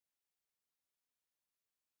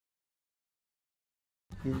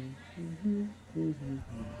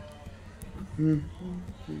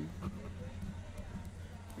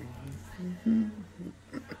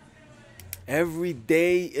Every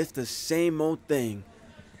day it's the same old thing.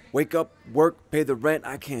 Wake up, work, pay the rent,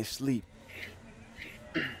 I can't sleep.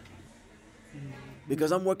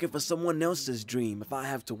 Because I'm working for someone else's dream. If I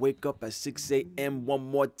have to wake up at 6 a.m. one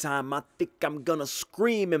more time, I think I'm gonna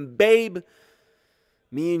scream. And babe,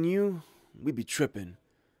 me and you, we be tripping.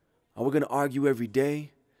 Are we gonna argue every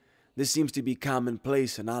day? This seems to be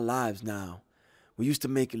commonplace in our lives now. We used to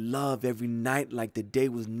make love every night like the day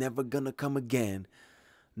was never gonna come again.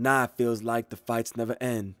 Now it feels like the fights never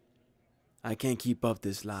end. I can't keep up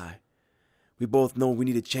this lie. We both know we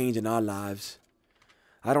need a change in our lives.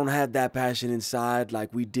 I don't have that passion inside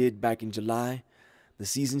like we did back in July. The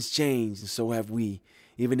seasons change and so have we,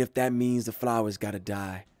 even if that means the flowers gotta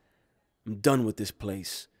die. I'm done with this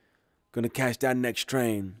place. Gonna catch that next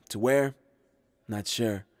train. To where? Not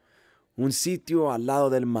sure. Un sitio al lado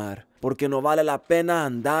del mar, porque no vale la pena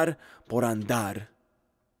andar por andar.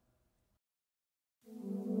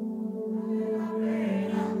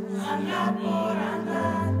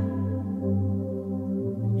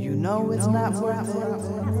 You know it's not worth it.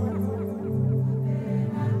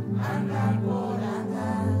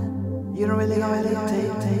 You don't really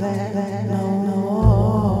take that, no.